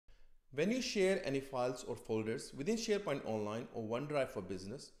When you share any files or folders within SharePoint Online or OneDrive for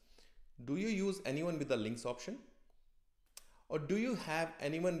Business, do you use anyone with the links option? Or do you have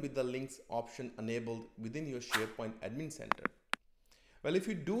anyone with the links option enabled within your SharePoint Admin Center? Well, if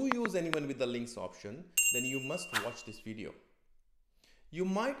you do use anyone with the links option, then you must watch this video. You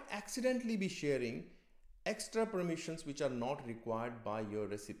might accidentally be sharing extra permissions which are not required by your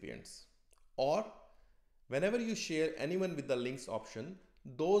recipients. Or whenever you share anyone with the links option,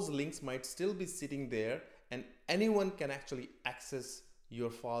 those links might still be sitting there and anyone can actually access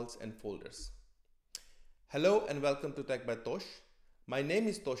your files and folders. Hello and welcome to TechByTosh. My name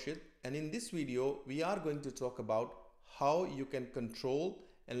is Toshit, and in this video we are going to talk about how you can control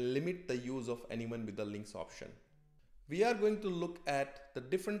and limit the use of anyone with the links option. We are going to look at the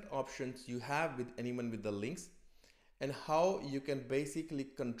different options you have with anyone with the links and how you can basically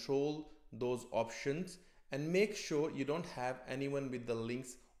control those options and make sure you don't have anyone with the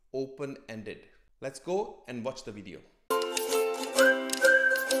links open-ended. Let's go and watch the video.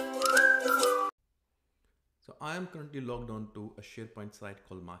 So I am currently logged on to a SharePoint site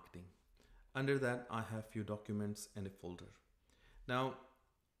called Marketing. Under that, I have few documents and a folder. Now,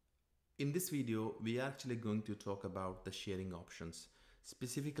 in this video, we are actually going to talk about the sharing options,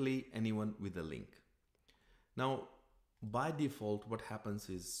 specifically anyone with a link. Now, by default, what happens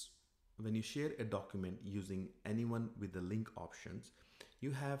is when you share a document using anyone with the link options, you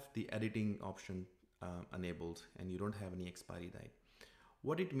have the editing option enabled and you don't have any expiry date.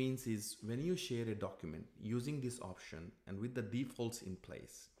 What it means is when you share a document using this option and with the defaults in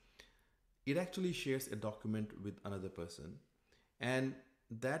place, it actually shares a document with another person and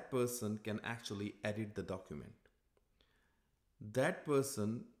that person can actually edit the document. That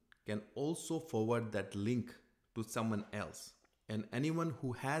person can also forward that link to someone else, and anyone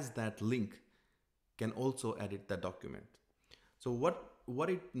who has that link can also edit the document. So what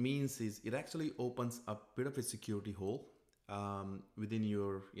it means is it actually opens a bit of a security hole within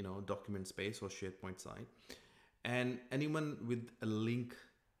your document space or SharePoint site, and anyone with a link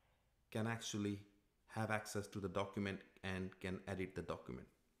can actually have access to the document and can edit the document.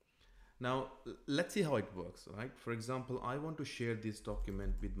 Now let's see how it works, right? For example, I want to share this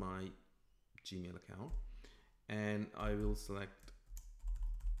document with my Gmail account, and I will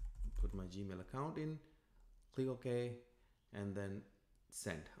put my Gmail account in, click OK, and then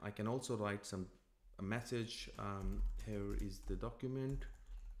send. I can also write a message. Here is the document.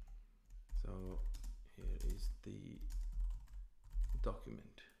 So here is the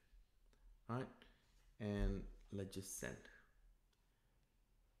document, right? And let's just send.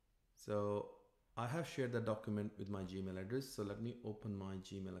 So I have shared the document with my Gmail address. So let me open my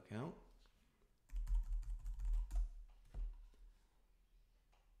Gmail account.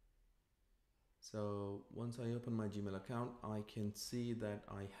 So once I open my Gmail account, I can see that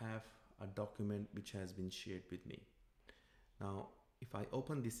I have a document which has been shared with me. Now, if I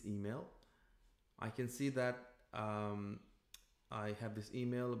open this email, I can see that I have this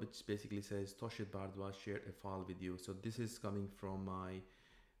email which basically says Toshit Bhardwaj shared a file with you. So this is coming from my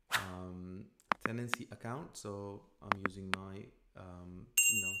tenancy account. So I'm using my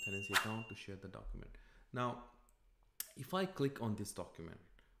tenancy account to share the document. Now, if I click on this document,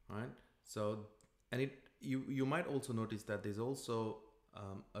 right? So you might also notice that there's also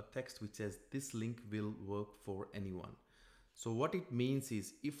a text which says this link will work for anyone. So what it means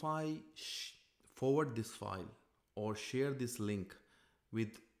is if I forward this file or share this link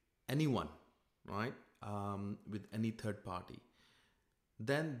with anyone, right, with any third party,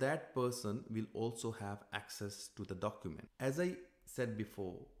 then that person will also have access to the document. As I said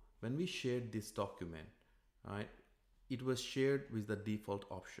before, when we shared this document, right, it was shared with the default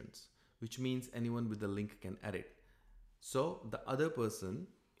options, which means anyone with the link can edit. So the other person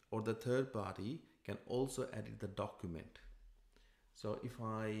or the third party can also edit the document. So if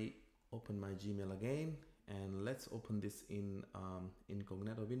I open my Gmail again, and let's open this in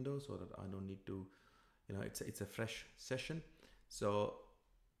incognito window so that I don't need to, it's a fresh session. So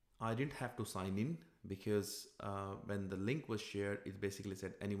I didn't have to sign in because when the link was shared, it basically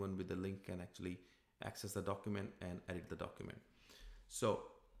said anyone with the link can actually access the document and edit the document. So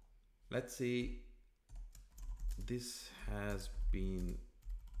let's see, this has been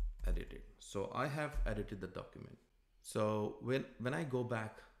edited. So I have edited the document. So when I go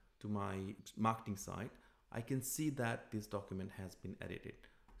back to my marketing site, I can see that this document has been edited.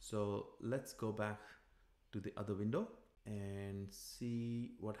 So let's go back to the other window and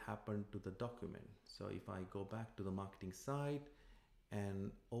see what happened to the document. So if I go back to the marketing site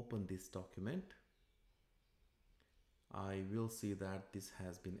and open this document, I will see that this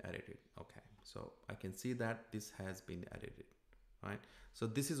has been edited. Okay, so I can see that this has been edited. right? So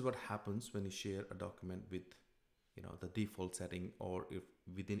this is what happens when you share a document with, the default setting, or if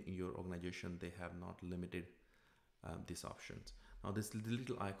within your organization they have not limited these options. Now this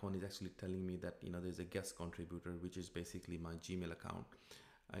little icon is actually telling me that there's a guest contributor, which is basically my Gmail account.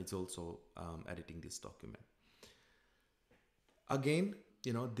 It's also editing this document. Again,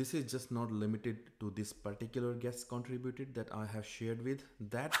 this is just not limited to this particular guest contributor that I have shared with.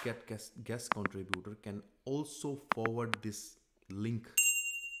 That guest contributor can also forward this link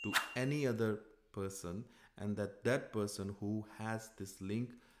to any other person, and that person who has this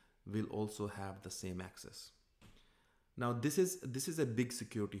link will also have the same access. Now this is a big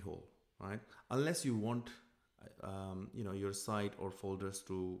security hole, right? Unless you want your site or folders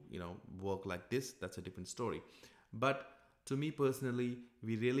to work like this, that's a different story. But to me personally,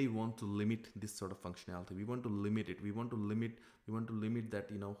 we really want to limit this sort of functionality. We want to limit it. We want to limit that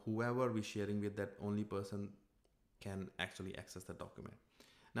whoever we're sharing with, that only person can actually access the document.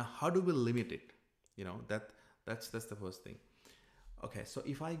 Now how do we limit it? That's the first thing. Okay, so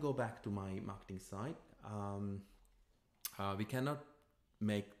if I go back to my marketing site, we cannot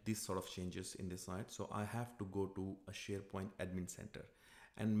make these sort of changes in this site. So I have to go to a SharePoint admin center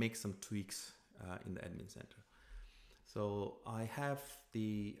and make some tweaks in the admin center. So I have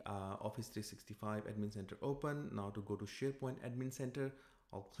the Office 365 admin center open. Now to go to SharePoint admin center,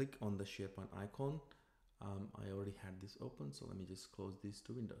 I'll click on the SharePoint icon. I already had this open, so let me just close these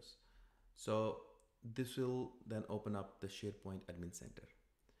two windows. So this will then open up the SharePoint admin center.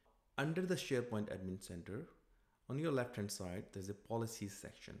 Under the SharePoint admin center, on your left hand side, there's a policies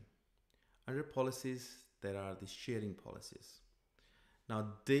section. Under policies, there are the sharing policies. Now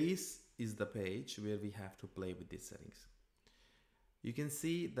this is the page where we have to play with these settings. You can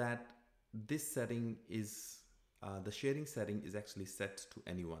see that this setting is, the sharing setting is actually set to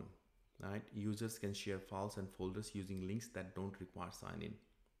anyone, right? Users can share files and folders using links that don't require sign in.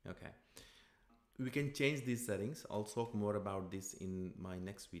 Okay. We can change these settings. I'll talk more about this in my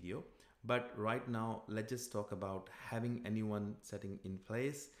next video. But right now, let's just talk about having anyone setting in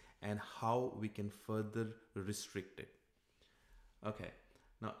place and how we can further restrict it. Okay,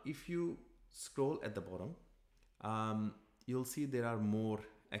 now if you scroll at the bottom, you'll see there are more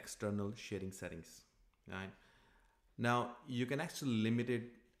external sharing settings, right? Now you can actually limit it.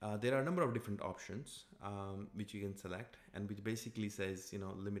 There are a number of different options which you can select, and which basically says,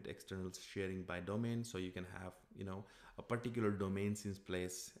 limit external sharing by domain. So you can have, a particular domains in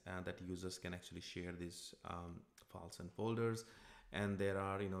place that users can actually share these files and folders. And there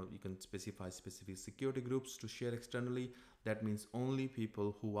are, you can specify specific security groups to share externally. That means only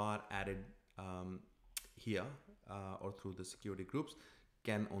people who are added here or through the security groups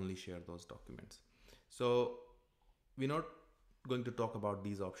can only share those documents. So we're not going to talk about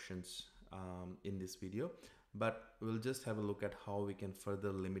these options in this video, but we'll just have a look at how we can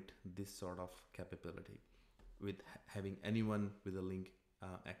further limit this sort of capability with having anyone with a link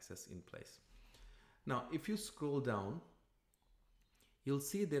access in place. Now, if you scroll down, you'll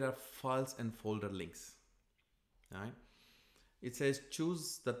see there are files and folder links, right? It says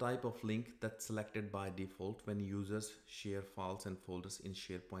choose the type of link that's selected by default when users share files and folders in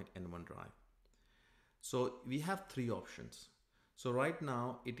SharePoint and OneDrive. So we have three options. So right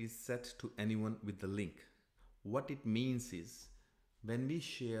now it is set to anyone with the link. What it means is when we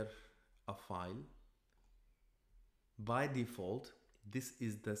share a file, by default, this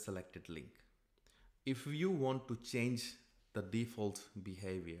is the selected link. If you want to change the default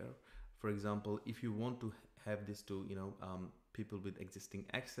behavior, for example, if you want to have this to, people with existing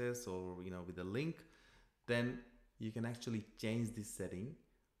access or, with a link, then you can actually change this setting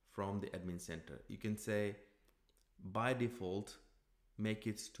from the admin center. You can say by default, make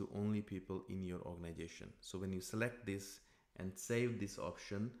it to only people in your organization. So when you select this and save this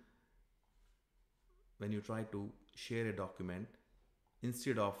option, when you try to share a document,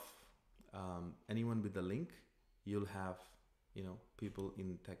 instead of anyone with the link, you'll have people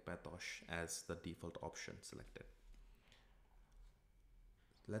in TechByTosh as the default option selected.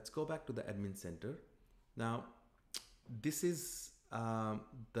 Let's go back to the admin center. Now this is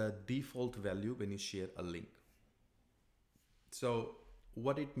the default value when you share a link. So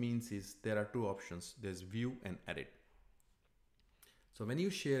what it means is there are two options. There's view and edit. So when you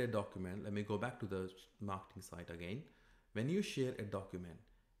share a document, let me go back to the marketing site again. When you share a document,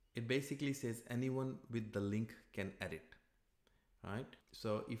 it basically says anyone with the link can edit, right?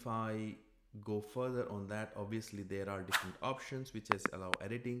 So if I go further on that, obviously there are different options which is allow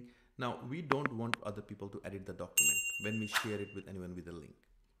editing. Now we don't want other people to edit the document when we share it with anyone with a link,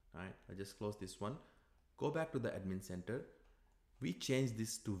 right? I just close this one, go back to the admin center. We change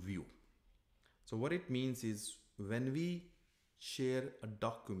this to view. So what it means is when we share a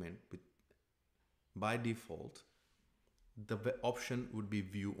document with, by default, the option would be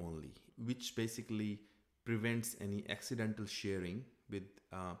view only, which basically prevents any accidental sharing with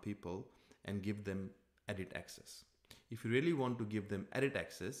people and give them edit access. If you really want to give them edit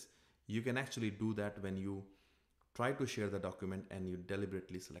access, you can actually do that when you try to share the document and you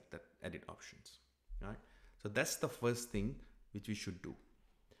deliberately select that edit options, right? So that's the first thing which we should do.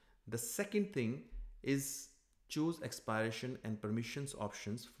 The second thing is choose expiration and permissions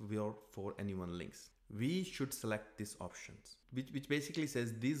options for anyone links. We should select these options, which basically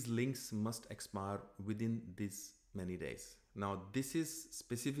says these links must expire within these many days. Now this is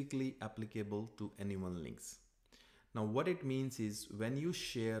specifically applicable to anyone links. Now what it means is when you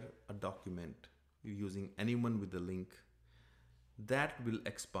share a document using anyone with the link, that will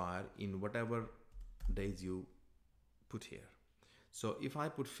expire in whatever days you put here. So if I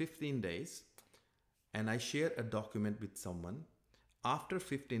put 15 days and I share a document with someone, after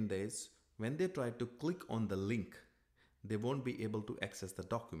 15 days, when they try to click on the link, they won't be able to access the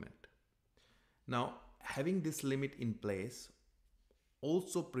document. Now, having this limit in place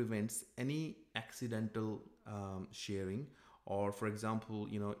also prevents any accidental sharing, or for example,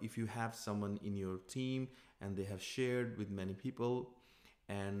 if you have someone in your team and they have shared with many people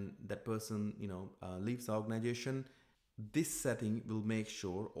and that person, leaves the organization, this setting will make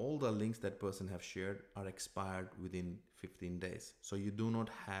sure all the links that person have shared are expired within 15 days. So you do not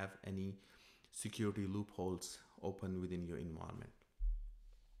have any security loopholes open within your environment.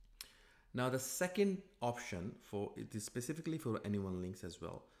 Now the second option it is specifically for anyone links as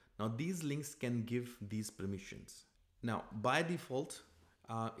well. Now these links can give these permissions. Now by default,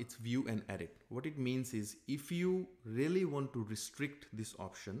 it's view and edit. What it means is if you really want to restrict this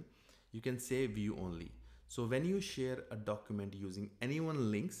option, you can say view only. So when you share a document using anyone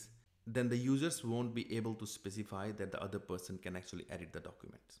links, then the users won't be able to specify that the other person can actually edit the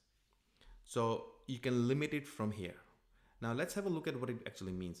documents. So you can limit it from here. Now let's have a look at what it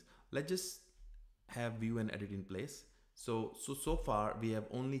actually means. Let's just have view and edit in place. So far we have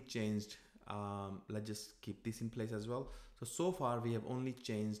only changed, let's just keep this in place as well. So far we have only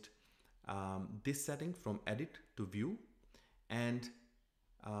changed this setting from edit to view, and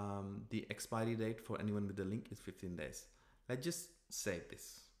the expiry date for anyone with the link is 15 days. Let's just save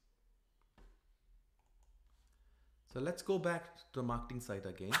this. So let's go back to the marketing site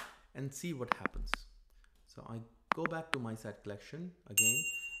again and see what happens. So I go back to my site collection again,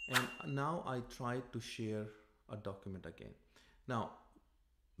 and now I try to share a document again. Now,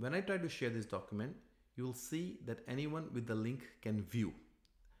 when I try to share this document, you will see that anyone with the link can view.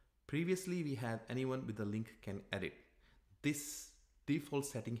 Previously, we had anyone with the link can edit. This default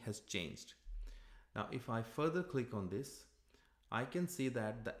setting has changed. Now, if I further click on this, I can see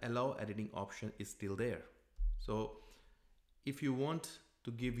that the allow editing option is still there. So if you want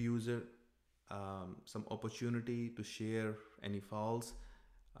to give user some opportunity to share any files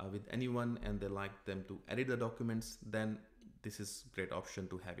with anyone and they like them to edit the documents, then this is a great option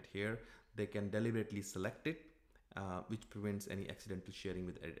to have it here. They can deliberately select it, which prevents any accidental sharing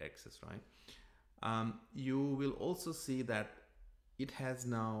with edit access, right? You will also see that it has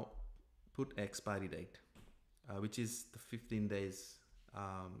now put expiry date, which is the 15 days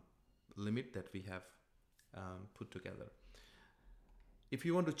limit that we have put together. If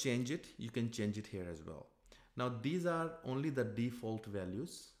you want to change it, you can change it here as well. Now these are only the default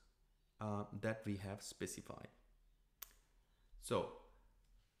values that we have specified. So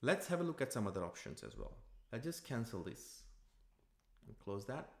let's have a look at some other options as well. I just cancel this and close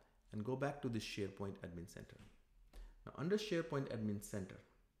that and go back to the SharePoint Admin Center. Now under SharePoint Admin Center,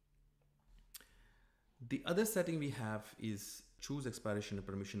 the other setting we have is choose expiration and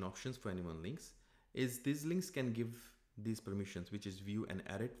permission options for anyone links. These links can give these permissions, which is view and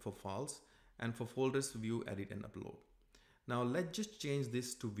edit for files, and for folders view, edit and upload. Now let's just change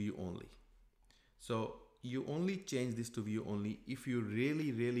this to view only. So you only change this to view only if you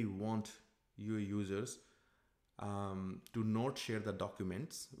really want your users to not share the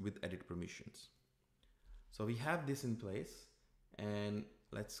documents with edit permissions. So we have this in place, and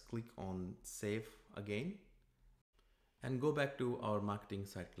let's click on save again and go back to our marketing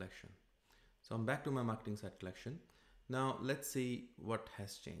site collection. So I'm back to my marketing site collection. Now let's see what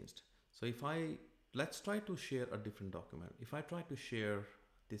has changed. So let's try to share a different document. If I try to share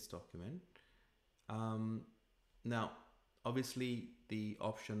this document, now obviously the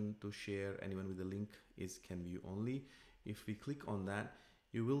option to share anyone with the link is can view only. If we click on that,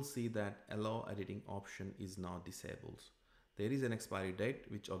 you will see that allow editing option is now disabled. There is an expiry date,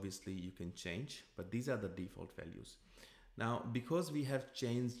 which obviously you can change, but these are the default values. Now, because we have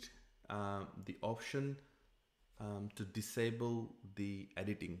changed the option to disable the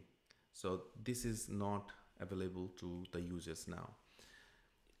editing. So this is not available to the users now.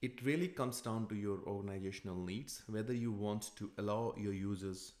 It really comes down to your organizational needs, whether you want to allow your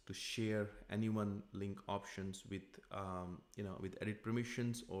users to share any one link options with, with edit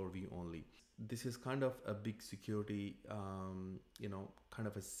permissions or view only. This is kind of a big security, kind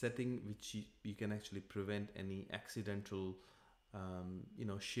of a setting which you can actually prevent any accidental,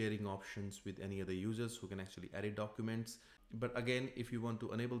 sharing options with any other users who can actually edit documents. But again, if you want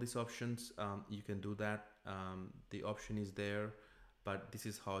to enable these options, you can do that. The option is there, but this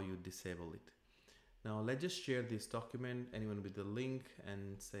is how you disable it. Now let's just share this document, anyone with the link,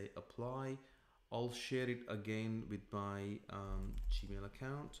 and say apply. I'll share it again with my Gmail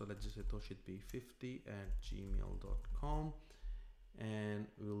account. So let's just say toshitb50@gmail.com, and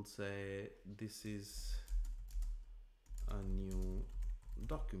we'll say this is a new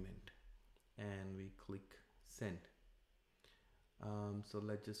document, and we click send. So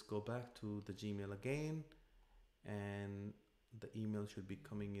let's just go back to the Gmail again, and the email should be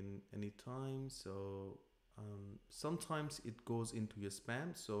coming in anytime. So sometimes it goes into your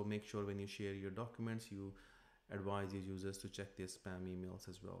spam, so make sure when you share your documents you advise your users to check their spam emails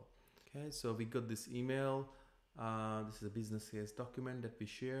as well. Okay, so we got this email. This is a business case document that we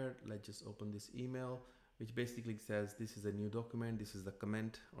shared. Let's just open this email, which basically says this is a new document, this is the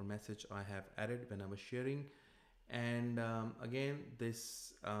comment or message I have added when I was sharing. And again,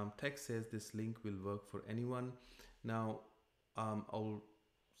 this text says this link will work for anyone. Now I'll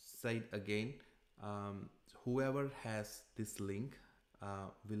say it again, whoever has this link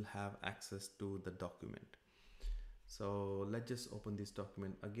will have access to the document. So let's just open this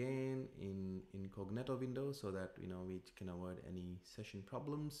document again in incognito window so that we can avoid any session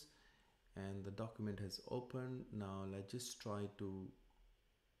problems. And the document has opened. Now let's just try to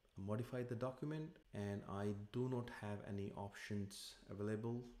modify the document, and I do not have any options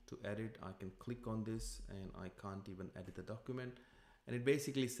available to edit. I can click on this and I can't even edit the document, and it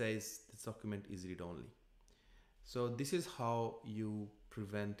basically says this document is read only. So this is how you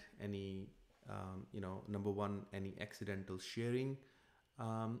prevent any number one, any accidental sharing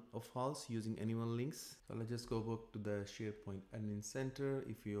of files using anyone links. So let's just go back to the SharePoint Admin Center.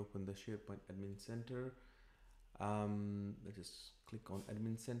 If you open the SharePoint Admin Center, let's just click on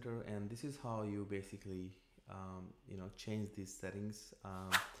Admin Center, and this is how you basically change these settings.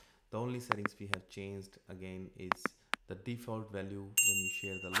 The only settings we have changed again is the default value. When you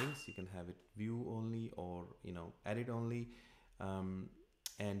share the links, you can have it view only or edit only,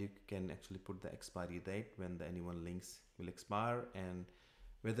 and you can actually put the expiry date when the anyone links will expire, and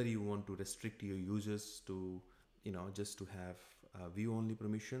whether you want to restrict your users to just to have view only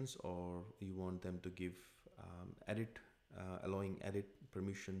permissions, or you want them to give allowing edit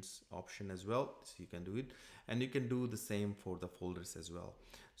permissions option as well. So you can do it, and you can do the same for the folders as well.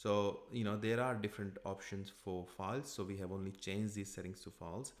 So there are different options for files, so we have only changed these settings to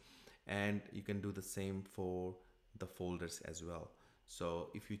files, and you can do the same for the folders as well. So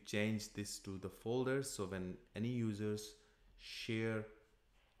if you change this to the folders, so when any users share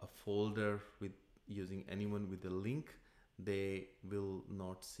a folder with using anyone with a link, they will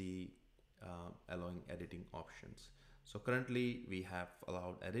not see allowing editing options. So currently we have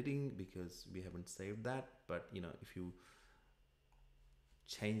allowed editing because we haven't saved that, but if you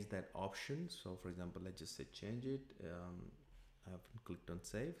change that option, so for example, let's just say change it, I haven't clicked on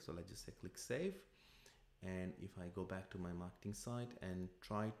save, so let's just say click save, and if I go back to my marketing site and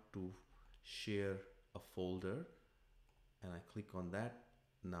try to share a folder and I click on that,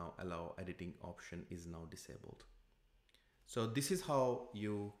 now allow editing option is now disabled. So this is how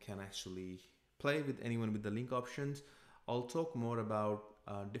you can actually play with anyone with the link options. I'll talk more about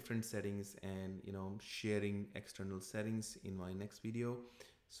different settings and sharing external settings in my next video,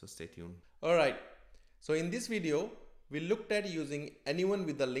 so stay tuned. All right, so in this video we looked at using anyone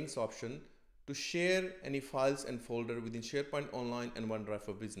with the links option to share any files and folder within SharePoint Online and OneDrive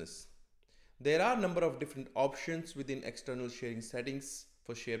for Business. There are a number of different options within external sharing settings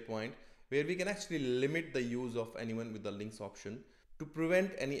for SharePoint where we can actually limit the use of anyone with the links option to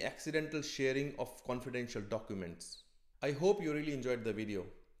prevent any accidental sharing of confidential documents. I hope you really enjoyed the video.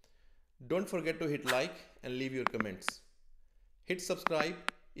 Don't forget to hit like and leave your comments. Hit subscribe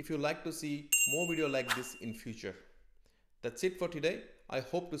if you like to see more videos like this in future. That's it for today. I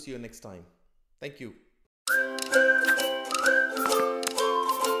hope to see you next time. Thank you.